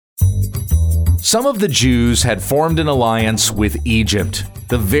Some of the Jews had formed an alliance with Egypt,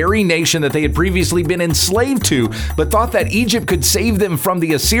 the very nation that they had previously been enslaved to, but thought that Egypt could save them from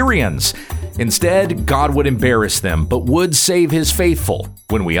the Assyrians. Instead, God would embarrass them, but would save his faithful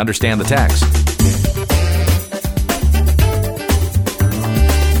when we understand the text.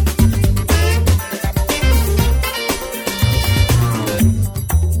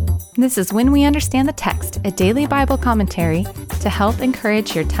 This is When We Understand the Text, a daily Bible commentary to help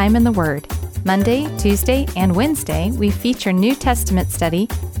encourage your time in the Word. Monday, Tuesday, and Wednesday, we feature New Testament study,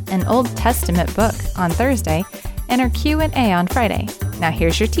 an Old Testament book on Thursday, and our Q&A on Friday. Now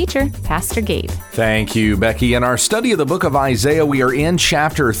here's your teacher, Pastor Gabe. Thank you, Becky. In our study of the book of Isaiah, we are in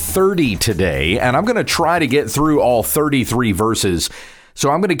chapter 30 today, and I'm going to try to get through all 33 verses.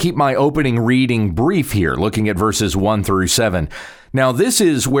 So I'm going to keep my opening reading brief here, looking at verses 1 through 7. Now, this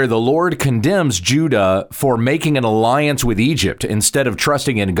is where the Lord condemns Judah for making an alliance with Egypt. Instead of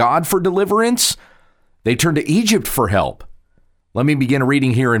trusting in God for deliverance, they turn to Egypt for help. Let me begin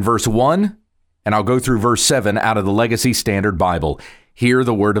reading here in verse 1, and I'll go through verse 7 out of the Legacy Standard Bible. Hear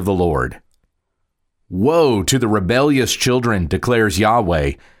the word of the Lord. Woe to the rebellious children, declares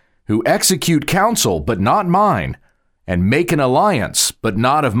Yahweh, who execute counsel, but not mine, and make an alliance, but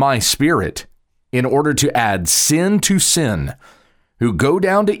not of my spirit, in order to add sin to sin, who go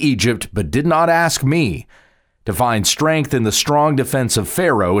down to Egypt, but did not ask me, to find strength in the strong defense of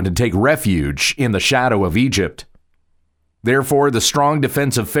Pharaoh and to take refuge in the shadow of Egypt. Therefore, the strong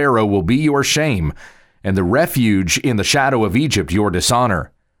defense of Pharaoh will be your shame, and the refuge in the shadow of Egypt your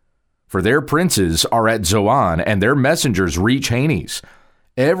dishonor. For their princes are at Zoan, and their messengers reach Hanes.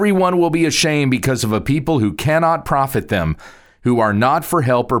 Everyone will be ashamed because of a people who cannot profit them, who are not for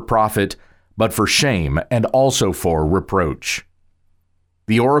help or profit, but for shame and also for reproach.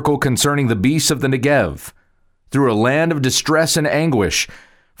 The oracle concerning the beasts of the Negev, through a land of distress and anguish,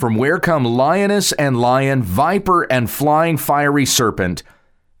 from where come lioness and lion, viper and flying fiery serpent,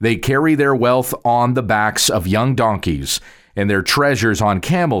 they carry their wealth on the backs of young donkeys, and their treasures on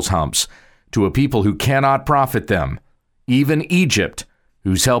camels' humps, to a people who cannot profit them, even Egypt,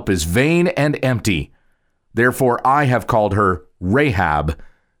 whose help is vain and empty. Therefore I have called her Rahab,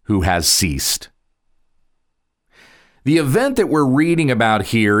 who has ceased. The event that we're reading about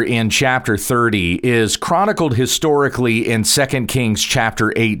here in chapter 30 is chronicled historically in 2 Kings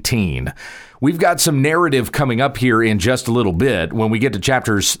chapter 18. We've got some narrative coming up here in just a little bit. When we get to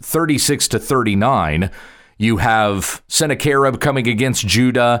chapters 36 to 39, you have Sennacherib coming against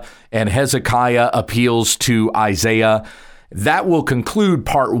Judah, and Hezekiah appeals to Isaiah. That will conclude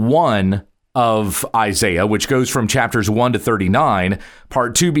part 1 of Isaiah, which goes from chapters 1 to 39.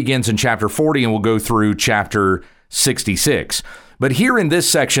 Part 2 begins in chapter 40 and will go through chapter 66. But here in this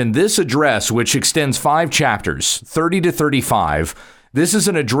section, this address, which extends 5 chapters, 30 to 35, this is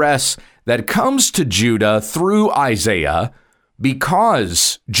an address that comes to Judah through Isaiah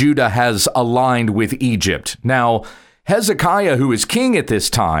because Judah has aligned with Egypt. Now, Hezekiah, who is king at this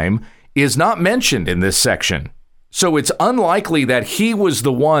time, is not mentioned in this section. So it's unlikely that he was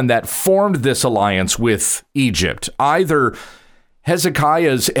the one that formed this alliance with Egypt. Either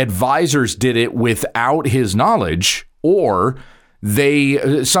Hezekiah's advisors did it without his knowledge, or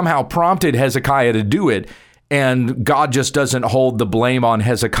they somehow prompted Hezekiah to do it, and God just doesn't hold the blame on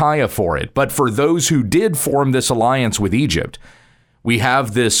Hezekiah for it. But for those who did form this alliance with Egypt, we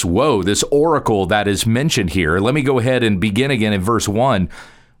have this oracle that is mentioned here. Let me go ahead and begin again in verse 1.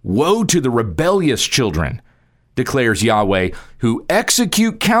 Woe to the rebellious children, declares Yahweh, who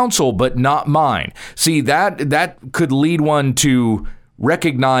execute counsel, but not mine. See, that could lead one to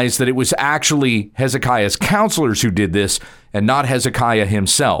recognize that it was actually Hezekiah's counselors who did this and not Hezekiah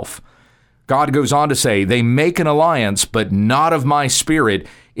himself. God goes on to say, they make an alliance, but not of my spirit,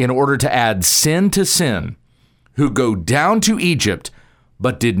 in order to add sin to sin, who go down to Egypt,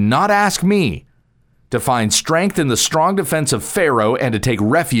 but did not ask me, to find strength in the strong defense of Pharaoh and to take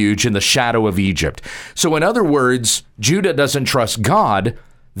refuge in the shadow of Egypt. So in other words, Judah doesn't trust God.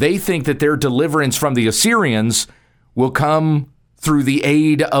 They think that their deliverance from the Assyrians will come through the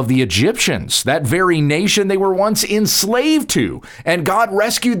aid of the Egyptians, that very nation they were once enslaved to, and God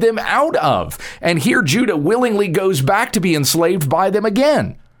rescued them out of. And here Judah willingly goes back to be enslaved by them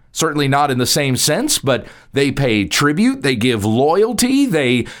again. Certainly not in the same sense, but they pay tribute, they give loyalty,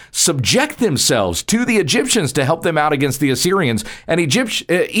 they subject themselves to the Egyptians to help them out against the Assyrians. And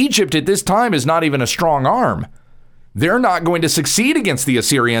Egypt at this time is not even a strong arm. They're not going to succeed against the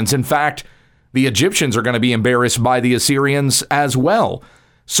Assyrians. In fact, the Egyptians are going to be embarrassed by the Assyrians as well.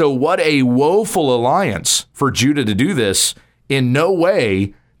 So what a woeful alliance for Judah to do this. In no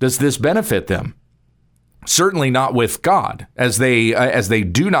way does this benefit them. certainly not with God, as they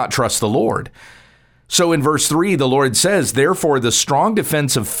do not trust the Lord. So in verse 3, the Lord says, "Therefore the strong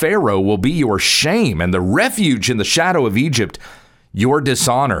defense of Pharaoh will be your shame, and the refuge in the shadow of Egypt your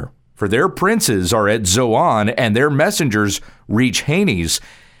dishonor. For their princes are at Zoan, and their messengers reach Hanes.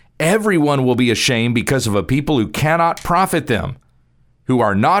 Everyone will be ashamed because of a people who cannot profit them, who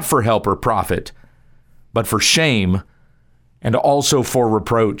are not for help or profit, but for shame and also for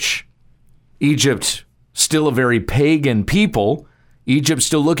reproach." Egypt, still a very pagan people. Egypt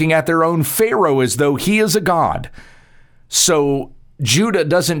still looking at their own Pharaoh as though he is a god. So Judah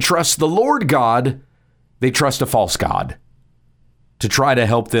doesn't trust the Lord God. They trust a false god to try to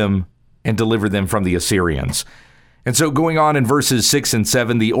help them and deliver them from the Assyrians. And so going on in verses 6 and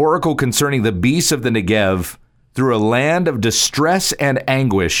 7, the oracle concerning the beasts of the Negev, through a land of distress and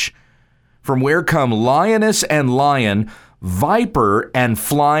anguish, from where come lioness and lion, viper and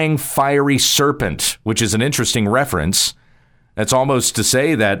flying fiery serpent, which is an interesting reference. That's almost to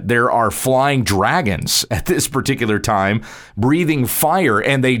say that there are flying dragons at this particular time, breathing fire,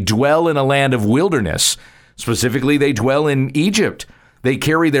 and they dwell in a land of wilderness. Specifically, they dwell in Egypt. They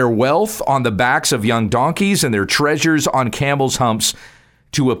carry their wealth on the backs of young donkeys and their treasures on camels' humps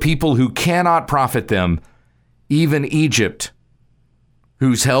to a people who cannot profit them, even Egypt,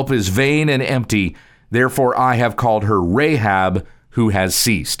 whose help is vain and empty. Therefore, I have called her Rahab, who has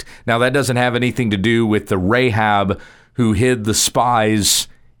ceased. Now, that doesn't have anything to do with the Rahab who hid the spies,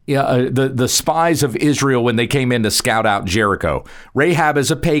 the spies of Israel when they came in to scout out Jericho. Rahab is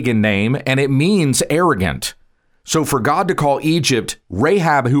a pagan name, and it means arrogant. So for God to call Egypt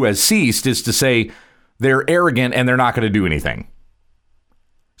Rahab, who has ceased, is to say they're arrogant and they're not going to do anything.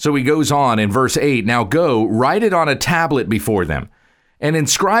 So he goes on in verse 8, "Now go, write it on a tablet before them, and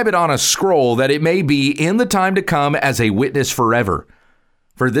inscribe it on a scroll, that it may be in the time to come as a witness forever.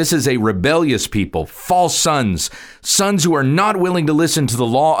 For this is a rebellious people, false sons who are not willing to listen to the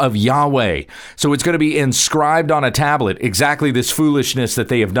law of Yahweh." So it's going to be inscribed on a tablet, exactly this foolishness that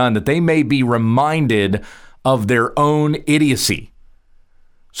they have done, that they may be reminded of their own idiocy,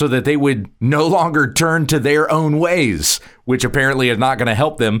 so that they would no longer turn to their own ways, which apparently is not going to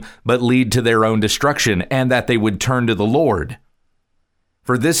help them, but lead to their own destruction, and that they would turn to the Lord.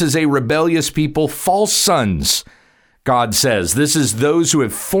 For this is a rebellious people, false sons, God says. This is those who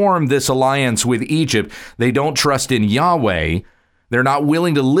have formed this alliance with Egypt. They don't trust in Yahweh. They're not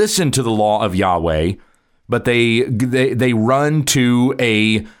willing to listen to the law of Yahweh, but they run to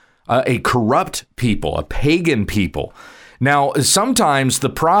a corrupt people, a pagan people. Now, sometimes the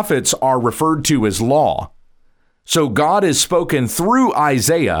prophets are referred to as law. So God has spoken through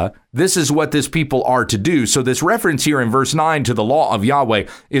Isaiah. This is what this people are to do. So this reference here in verse 9 to the law of Yahweh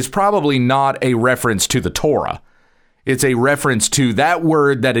is probably not a reference to the Torah. It's a reference to that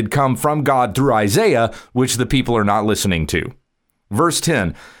word that had come from God through Isaiah, which the people are not listening to. Verse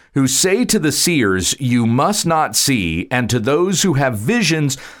 10, "Who say to the seers, you must not see, and to those who have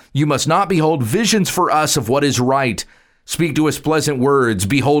visions, you must not behold visions for us of what is right. Speak to us pleasant words,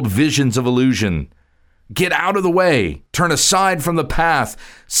 behold visions of illusion. Get out of the way, turn aside from the path,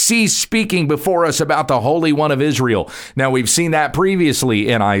 cease speaking before us about the Holy One of Israel." Now, we've seen that previously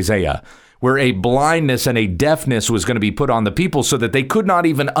in Isaiah, where a blindness and a deafness was going to be put on the people so that they could not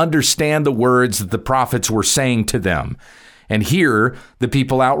even understand the words that the prophets were saying to them. And here, the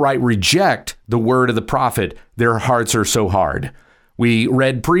people outright reject the word of the prophet. Their hearts are so hard. We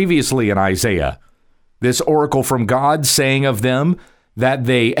read previously in Isaiah, this oracle from God saying of them that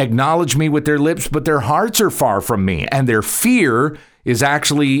they acknowledge me with their lips, but their hearts are far from me, and their fear is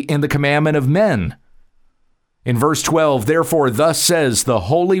actually in the commandment of men. In verse 12, "Therefore thus says the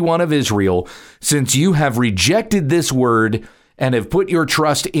Holy One of Israel, since you have rejected this word and have put your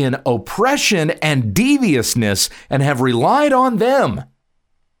trust in oppression and deviousness and have relied on them."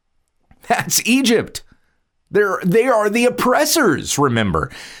 That's Egypt. They are the oppressors,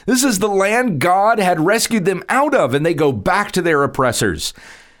 remember. This is the land God had rescued them out of, and they go back to their oppressors.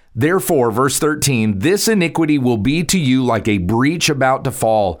 "Therefore," verse 13, "this iniquity will be to you like a breach about to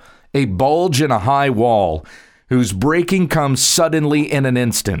fall, a bulge in a high wall, whose breaking comes suddenly in an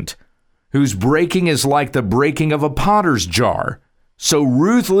instant, whose breaking is like the breaking of a potter's jar, so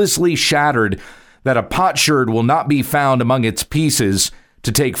ruthlessly shattered that a potsherd will not be found among its pieces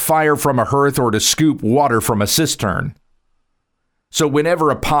to take fire from a hearth or to scoop water from a cistern." So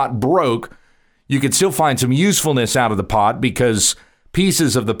whenever a pot broke, you could still find some usefulness out of the pot because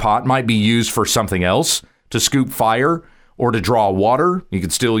pieces of the pot might be used for something else, to scoop fire or to draw water. You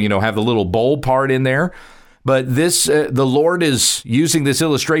could still, have the little bowl part in there. But this, the Lord is using this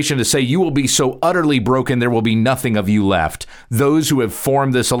illustration to say, you will be so utterly broken, there will be nothing of you left. Those who have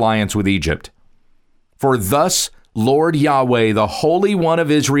formed this alliance with Egypt. For thus Lord Yahweh, the Holy One of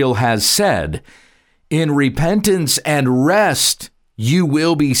Israel, has said, in repentance and rest you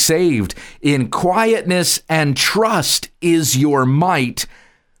will be saved. In quietness and trust is your might.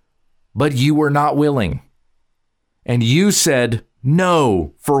 But you were not willing. And you said,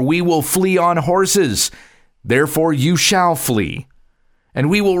 no, for we will flee on horses. Therefore you shall flee. And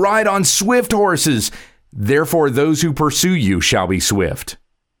we will ride on swift horses. Therefore those who pursue you shall be swift.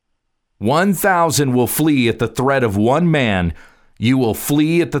 1,000 will flee at the threat of one man. You will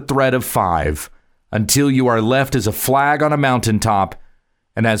flee at the threat of 5, until you are left as a flag on a mountaintop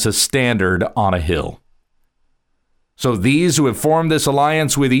and as a standard on a hill. So these who have formed this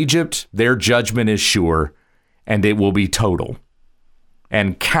alliance with Egypt, their judgment is sure, and it will be total.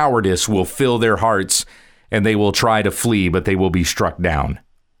 And cowardice will fill their hearts, and they will try to flee, but they will be struck down.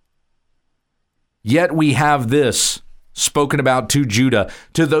 Yet we have this spoken about to Judah,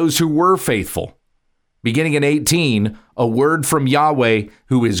 to those who were faithful. Beginning in 18, a word from Yahweh,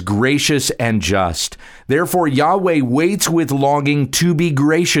 who is gracious and just. Therefore Yahweh waits with longing to be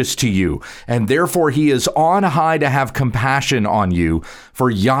gracious to you, and therefore he is on high to have compassion on you, for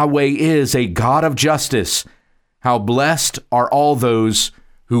Yahweh is a God of justice. How blessed are all those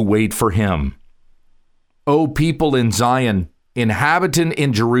who wait for him. O people in Zion, inhabitant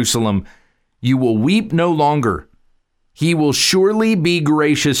in Jerusalem, you will weep no longer. He will surely be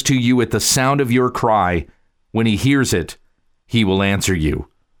gracious to you at the sound of your cry. When he hears it, he will answer you.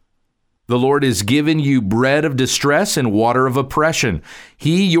 The Lord has given you bread of distress and water of oppression.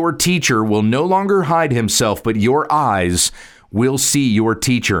 He, your teacher, will no longer hide himself, but your eyes will see your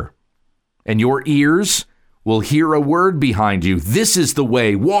teacher. And your ears will hear a word behind you. This is the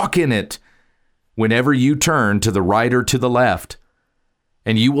way, walk in it. Whenever you turn to the right or to the left.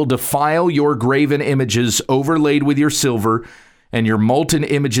 And you will defile your graven images overlaid with your silver, and your molten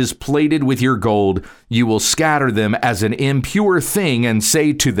images plated with your gold. You will scatter them as an impure thing and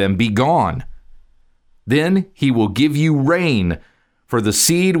say to them, be gone. Then he will give you rain for the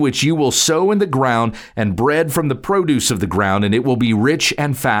seed which you will sow in the ground, and bread from the produce of the ground, and it will be rich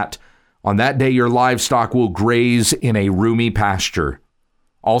and fat. On that day your livestock will graze in a roomy pasture.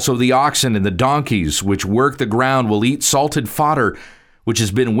 Also the oxen and the donkeys which work the ground will eat salted fodder, which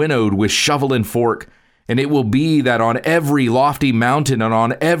has been winnowed with shovel and fork. And it will be that on every lofty mountain and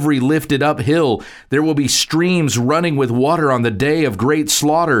on every lifted up hill, there will be streams running with water on the day of great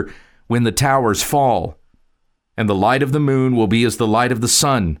slaughter, when the towers fall. And the light of the moon will be as the light of the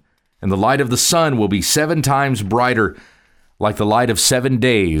sun, and the light of the sun will be 7 times brighter, like the light of 7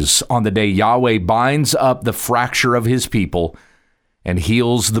 days, on the day Yahweh binds up the fracture of his people and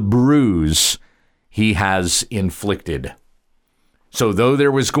heals the bruise he has inflicted. So though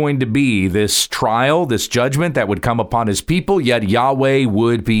there was going to be this trial, this judgment that would come upon his people, yet Yahweh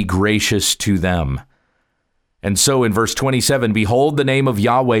would be gracious to them. And so in verse 27, behold, the name of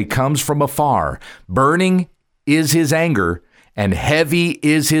Yahweh comes from afar. Burning is his anger, and heavy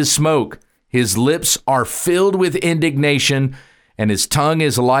is his smoke. His lips are filled with indignation, and his tongue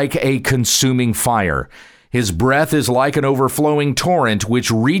is like a consuming fire. His breath is like an overflowing torrent,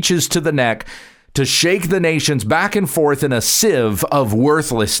 which reaches to the neck, to shake the nations back and forth in a sieve of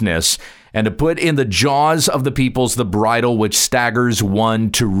worthlessness, and to put in the jaws of the peoples the bridle which staggers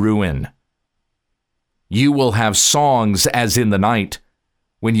one to ruin. You will have songs as in the night,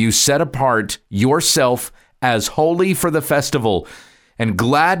 when you set apart yourself as holy for the festival, and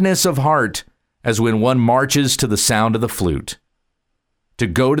gladness of heart as when one marches to the sound of the flute. To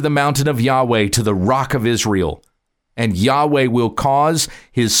go to the mountain of Yahweh, to the rock of Israel, and Yahweh will cause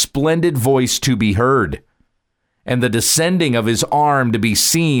his splendid voice to be heard, and the descending of his arm to be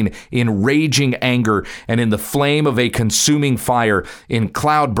seen in raging anger, and in the flame of a consuming fire, in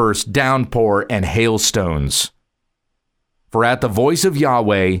cloudburst, downpour, and hailstones. For at the voice of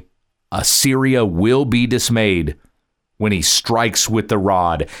Yahweh, Assyria will be dismayed when he strikes with the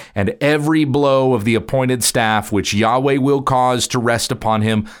rod, and every blow of the appointed staff which Yahweh will cause to rest upon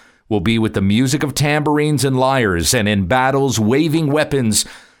him will be with the music of tambourines and lyres, and in battles waving weapons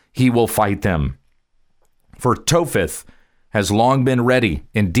he will fight them. For Topheth has long been ready.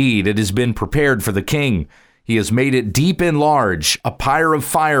 Indeed, it has been prepared for the king. He has made it deep and large, a pyre of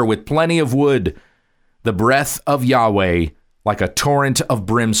fire with plenty of wood. The breath of Yahweh, like a torrent of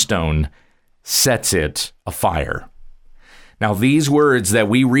brimstone, sets it afire. Now, these words that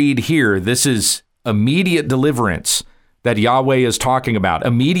we read here, this is immediate deliverance that Yahweh is talking about.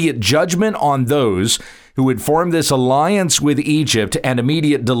 Immediate judgment on those who would form this alliance with Egypt, and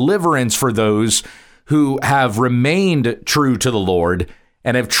immediate deliverance for those who have remained true to the Lord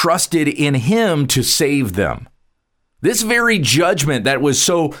and have trusted in him to save them. This very judgment that was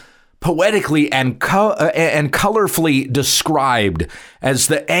so poetically and colorfully described as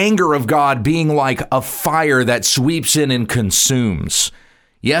the anger of God being like a fire that sweeps in and consumes.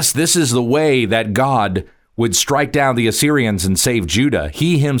 Yes, this is the way that God would strike down the Assyrians and save Judah.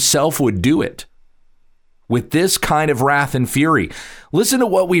 He himself would do it with this kind of wrath and fury. Listen to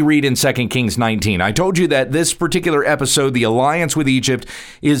what we read in 2 Kings 19. I told you that this particular episode, the alliance with Egypt,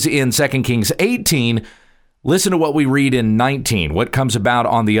 is in 2 Kings 18. Listen to what we read in 19, what comes about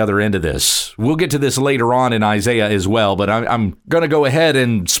on the other end of this. We'll get to this later on in Isaiah as well, but I'm going to go ahead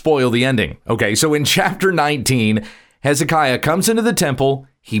and spoil the ending. Okay, so in chapter 19, Hezekiah comes into the temple.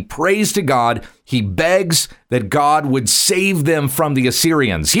 He prays to God. He begs that God would save them from the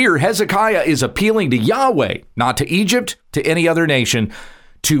Assyrians. Here, Hezekiah is appealing to Yahweh, not to Egypt, to any other nation,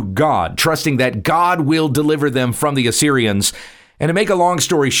 to God, trusting that God will deliver them from the Assyrians. And to make a long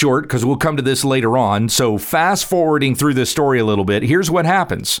story short, because we'll come to this later on, so fast forwarding through this story a little bit, here's what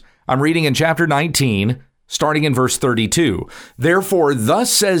happens. I'm reading in chapter 19, starting in verse 32. Therefore,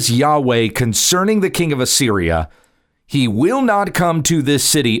 thus says Yahweh concerning the king of Assyria, he will not come to this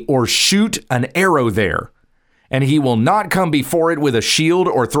city or shoot an arrow there, and he will not come before it with a shield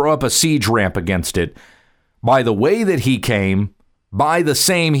or throw up a siege ramp against it. By the way that he came, by the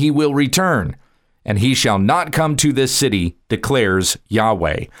same he will return, and he shall not come to this city, declares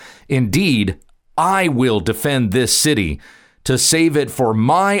Yahweh. Indeed, I will defend this city to save it for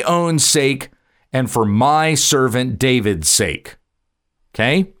my own sake and for my servant David's sake.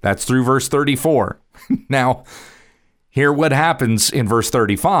 Okay, that's through verse 34. Now, hear what happens in verse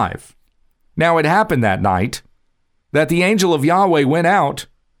 35. Now it happened that night that the angel of Yahweh went out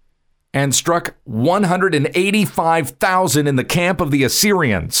and struck 185,000 in the camp of the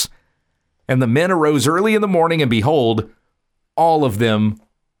Assyrians. And the men arose early in the morning, and behold, all of them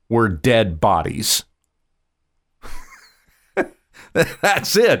were dead bodies.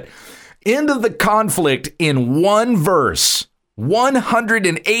 That's it. End of the conflict in one verse.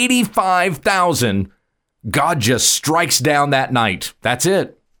 185,000. God just strikes down that night. That's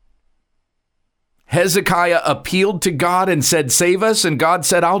it. Hezekiah appealed to God and said, save us. And God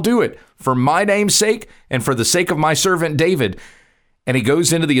said, I'll do it for my name's sake and for the sake of my servant David. And he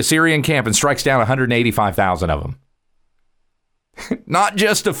goes into the Assyrian camp and strikes down 185,000 of them. Not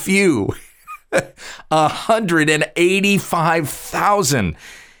just a few. 185,000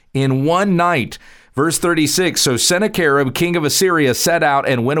 in one night. Verse 36, so Sennacherib, king of Assyria, set out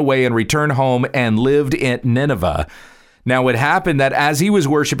and went away and returned home and lived in Nineveh. Now it happened that as he was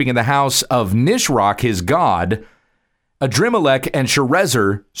worshiping in the house of Nisroch, his god, Adrimelech and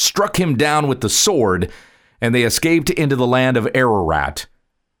Sharezer struck him down with the sword, and they escaped into the land of Ararat.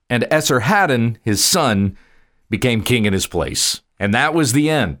 And Esarhaddon, his son, became king in his place. And that was the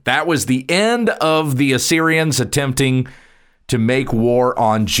end. That was the end of the Assyrians attempting to make war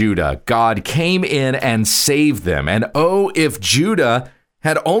on Judah. God came in and saved them. And oh, if Judah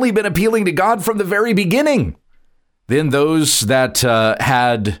had only been appealing to God from the very beginning, then those that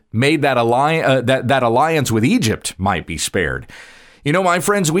had made that alliance with Egypt might be spared. You know, my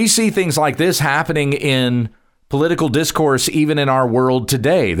friends, we see things like this happening in political discourse even in our world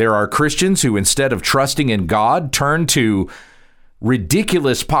today. There are Christians who, instead of trusting in God, turn to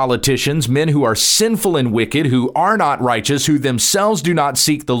ridiculous politicians, men who are sinful and wicked, who are not righteous, who themselves do not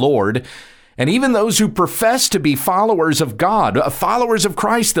seek the Lord. And even those who profess to be followers of God, followers of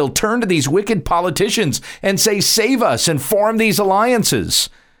Christ, they'll turn to these wicked politicians and say, save us, and form these alliances.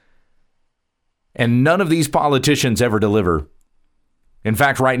 And none of these politicians ever deliver. In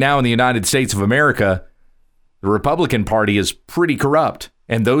fact, right now in the United States of America, the Republican Party is pretty corrupt.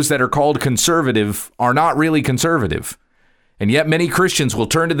 And those that are called conservative are not really conservative. And yet many Christians will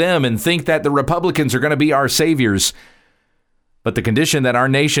turn to them and think that the Republicans are going to be our saviors. But the condition that our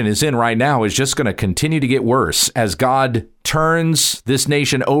nation is in right now is just going to continue to get worse as God turns this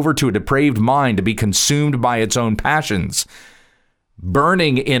nation over to a depraved mind to be consumed by its own passions,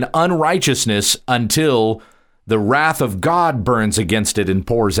 burning in unrighteousness until the wrath of God burns against it and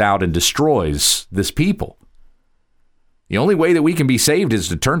pours out and destroys this people. The only way that we can be saved is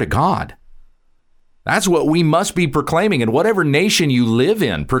to turn to God. That's what we must be proclaiming. And whatever nation you live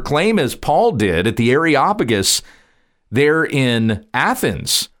in, proclaim as Paul did at the Areopagus there in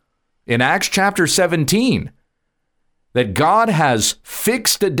Athens, in Acts chapter 17, that God has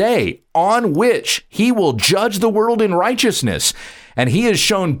fixed a day on which he will judge the world in righteousness. And he has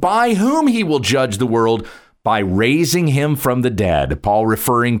shown by whom he will judge the world, by raising him from the dead. Paul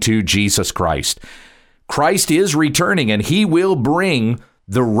referring to Jesus Christ. Christ is returning, and he will bring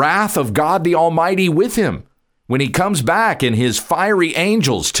the wrath of God the Almighty with him when he comes back in his fiery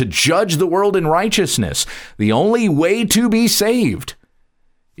angels to judge the world in righteousness. The only way to be saved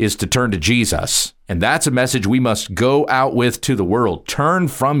is to turn to Jesus. And that's a message we must go out with to the world. Turn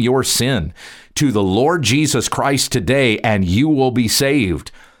from your sin to the Lord Jesus Christ today, and you will be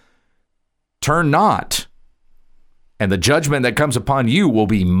saved. Turn not, and the judgment that comes upon you will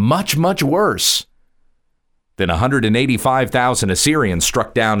be much, much worse than 185,000 Assyrians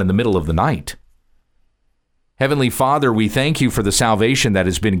struck down in the middle of the night. Heavenly Father, we thank you for the salvation that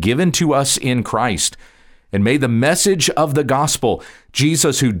has been given to us in Christ. And may the message of the gospel,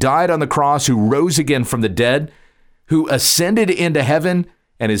 Jesus who died on the cross, who rose again from the dead, who ascended into heaven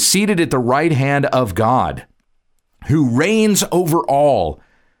and is seated at the right hand of God, who reigns over all,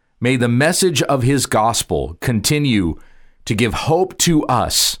 may the message of his gospel continue to give hope to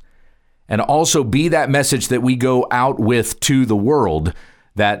us and also be that message that we go out with to the world,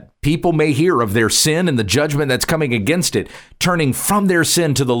 that people may hear of their sin and the judgment that's coming against it, turning from their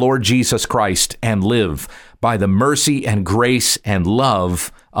sin to the Lord Jesus Christ and live by the mercy and grace and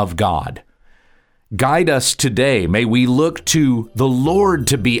love of God. Guide us today. May we look to the Lord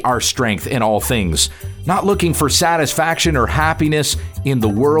to be our strength in all things, not looking for satisfaction or happiness in the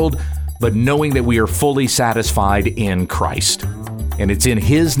world, but knowing that we are fully satisfied in Christ. And it's in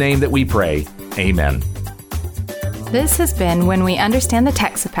his name that we pray. Amen. This has been When We Understand the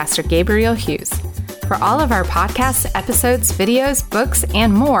Text with Pastor Gabriel Hughes. For all of our podcasts, episodes, videos, books,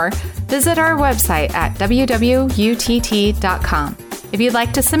 and more, visit our website at WWUTT.com. If you'd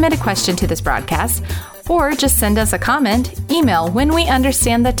like to submit a question to this broadcast, or just send us a comment, email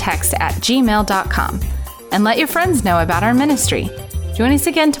whenweunderstandthetext@gmail.com, and let your friends know about our ministry. Join us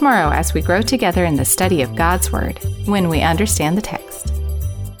again tomorrow as we grow together in the study of God's Word, When We Understand the Text.